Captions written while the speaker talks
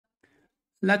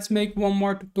Let's make one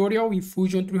more tutorial in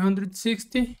Fusion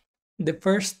 360. The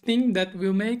first thing that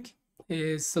we'll make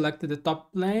is select the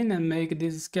top plane and make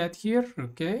this sketch here,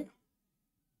 okay?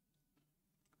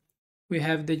 We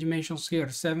have the dimensions here,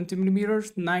 70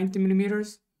 millimeters, 90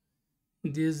 millimeters.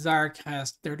 This arc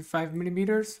has 35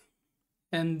 millimeters,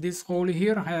 and this hole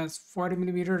here has 40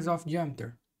 millimeters of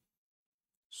diameter.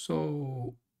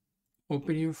 So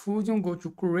open your Fusion, go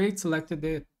to create, select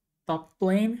the top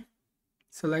plane,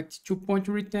 select 2-point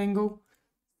rectangle,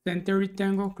 center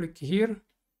rectangle, click here,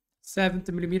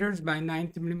 70 millimeters by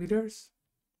 90 millimeters.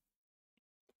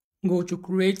 Go to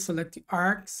create, select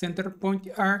arc, center point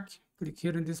arc, click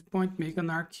here in this point, make an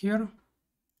arc here.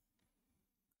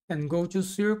 And go to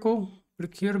circle,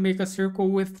 click here, make a circle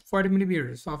with 40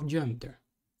 millimeters of diameter.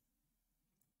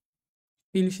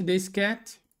 Finish the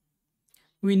sketch.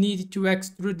 We need to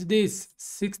extrude this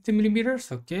 60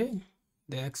 millimeters, okay?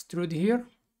 The extrude here,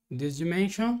 this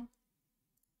dimension.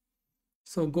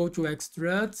 So go to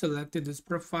extrude, select this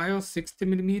profile, 60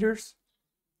 millimeters.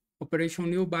 Operation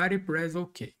new body, press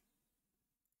OK.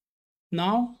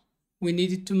 Now we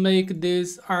need to make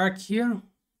this arc here.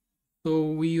 So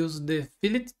we use the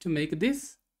fillet to make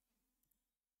this.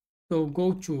 So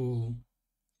go to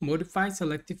modify,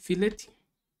 select fillet.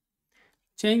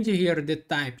 Change here the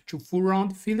type to full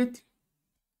round fillet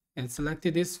and select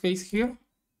this face here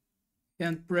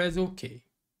and press OK.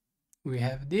 We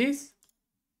have this.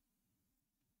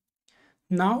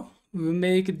 Now we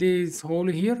make this hole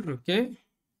here, okay?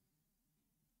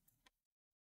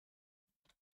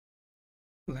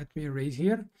 Let me erase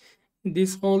here.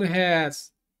 This hole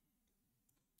has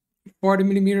 40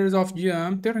 millimeters of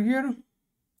diameter here,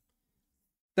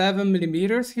 7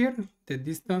 millimeters here, the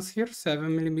distance here,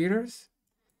 7 millimeters.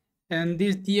 And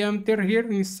this diameter here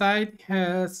inside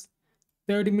has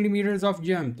 30 millimeters of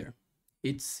diameter.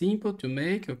 It's simple to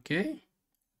make, okay?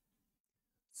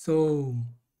 So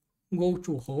go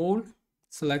to hole,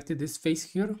 select this face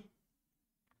here.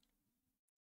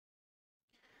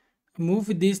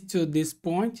 Move this to this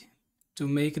point to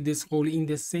make this hole in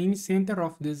the same center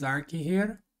of this arc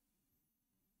here.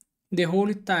 The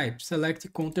hole type,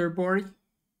 select counterbore.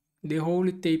 The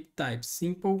hole tape type,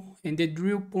 simple. And the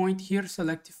drill point here,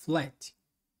 select flat.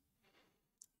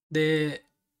 The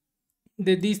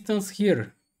distance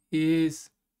here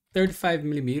is 35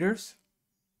 millimeters.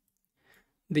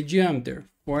 The diameter,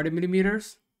 40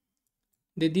 millimeters.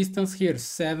 The distance here,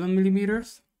 7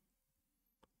 millimeters.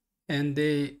 And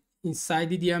the inside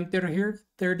the diameter here,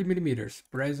 30 millimeters.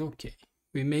 Press OK.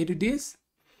 We made this,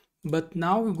 but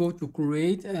now we go to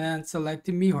create and select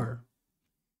mirror.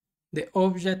 The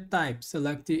object type,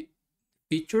 select the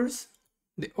features.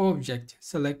 The object,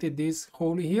 select this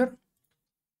hole here.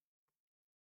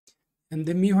 And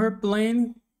the mirror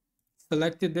plane,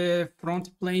 select the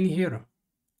front plane here.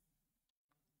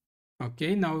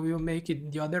 Okay, now we'll make it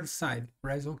the other side.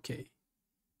 Press OK.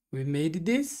 We made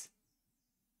this.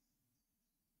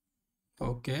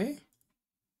 Okay.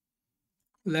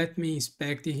 Let me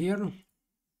inspect here.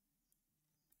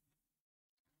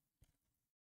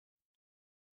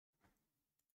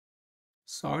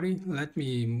 Sorry, let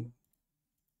me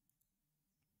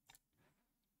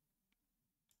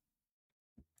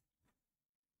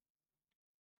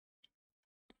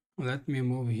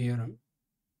move here.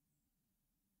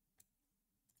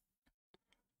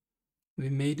 We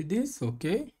made this,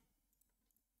 okay.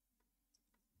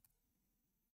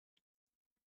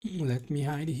 Let me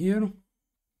hide here.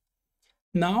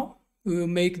 Now we will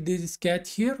make this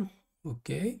sketch here,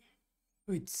 okay.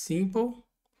 It's simple.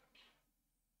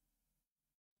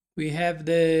 We have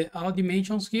the all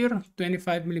dimensions here,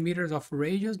 25 millimeters of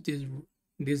radius,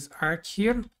 this arc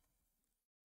here.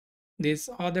 This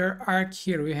other arc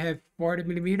here, we have 40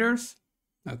 millimeters.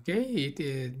 Okay, it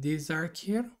is this arc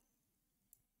here.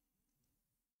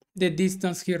 The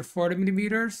distance here, 40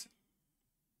 millimeters.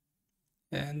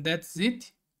 And that's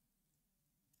it.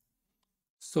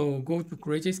 So go to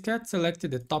create a sketch, select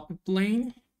the top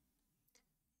plane.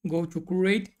 Go to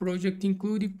create project,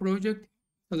 include project.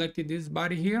 Select this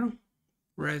body here,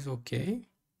 press OK.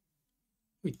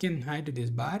 We can hide this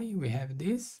body, we have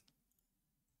this.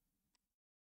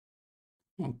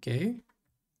 Okay.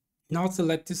 Now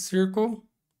select the circle.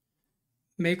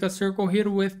 Make a circle here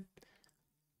with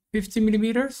 50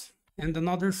 millimeters and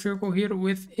another circle here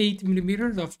with 8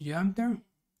 millimeters of diameter.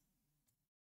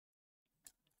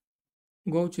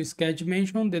 Go to sketch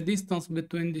dimension. The distance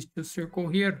between these two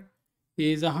circles here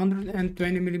is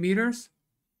 120 millimeters.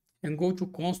 And go to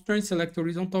constraint, select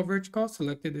horizontal vertical,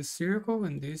 select this circle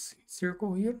and this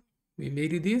circle here. We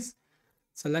made this.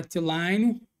 Select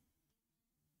line.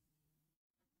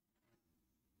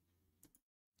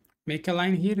 Make a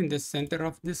line here in the center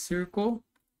of the circle.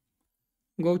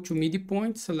 Go to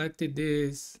midpoint, select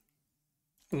this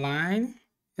line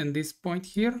and this point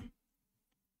here.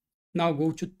 Now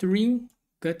go to trim,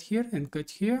 cut here and cut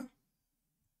here.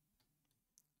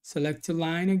 Select the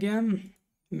line again,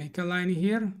 make a line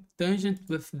here, tangent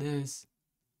with this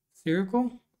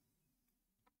circle.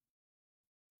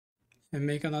 And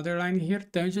make another line here,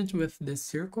 tangent with this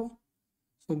circle.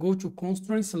 So go to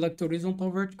constraint, select horizontal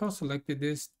vertical, select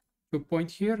this 2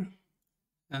 point here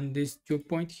and this 2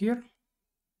 point here.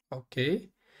 Okay.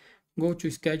 Go to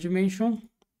sketch dimension.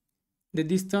 The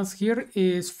distance here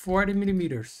is 40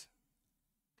 millimeters.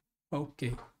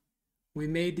 Okay. We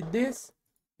made this.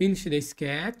 Finish the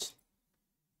sketch.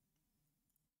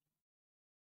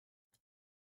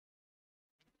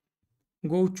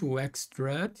 Go to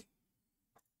extrude.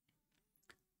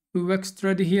 We will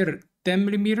extrude here 10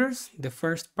 millimeters, the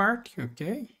first part,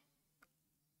 okay?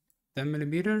 10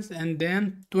 millimeters and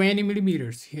then 20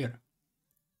 millimeters here.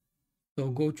 So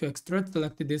go to extrude,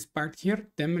 select this part here,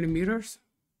 10 millimeters,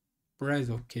 press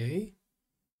OK.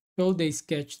 Show the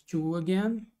sketch tool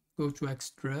again, go to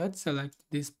extrude, select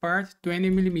this part, 20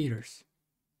 millimeters.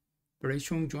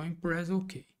 Operation join, press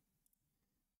OK.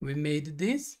 We made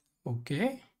this,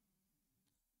 okay.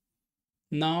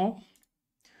 Now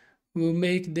we'll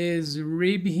make this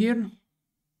rib here.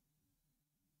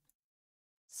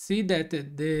 See that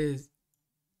the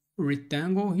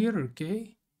rectangle here,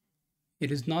 okay,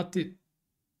 it is not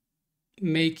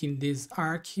making this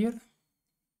arc here,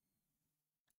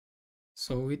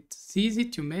 so it's easy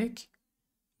to make.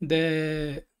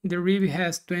 The rib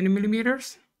has 20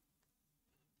 millimeters,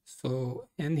 so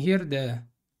and here the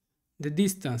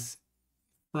distance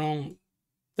from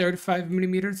 35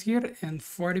 millimeters here and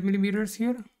 40 millimeters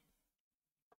here.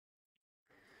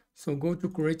 So go to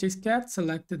create a sketch,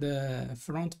 select the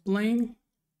front plane,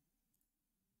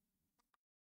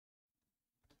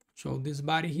 show this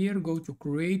body here, go to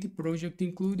create project,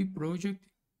 include project,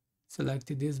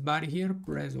 select this body here,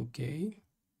 press OK.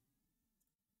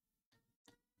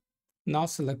 Now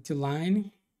select the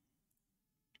line,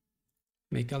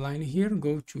 make a line here,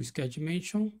 go to sketch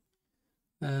dimension,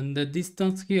 and the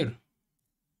distance here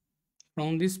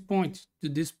from this point to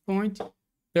this point,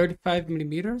 35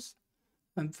 millimeters.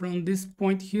 And from this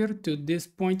point here to this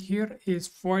point here is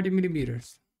 40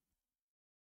 millimeters.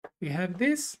 We have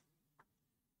this.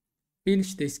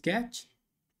 Finish the sketch.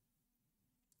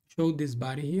 Show this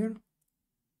body here.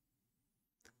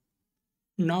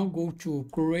 Now go to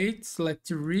create, select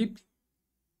rib,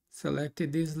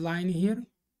 select this line here.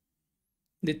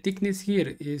 The thickness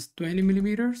here is 20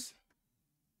 millimeters.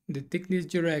 The thickness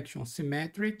direction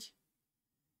symmetric,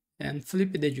 and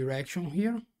flip the direction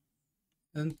here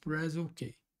and press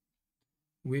OK.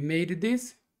 We made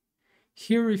this.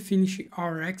 Here we finish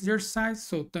our exercise,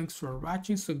 so thanks for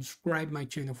watching. Subscribe my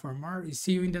channel for more.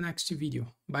 See you in the next video.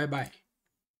 Bye bye.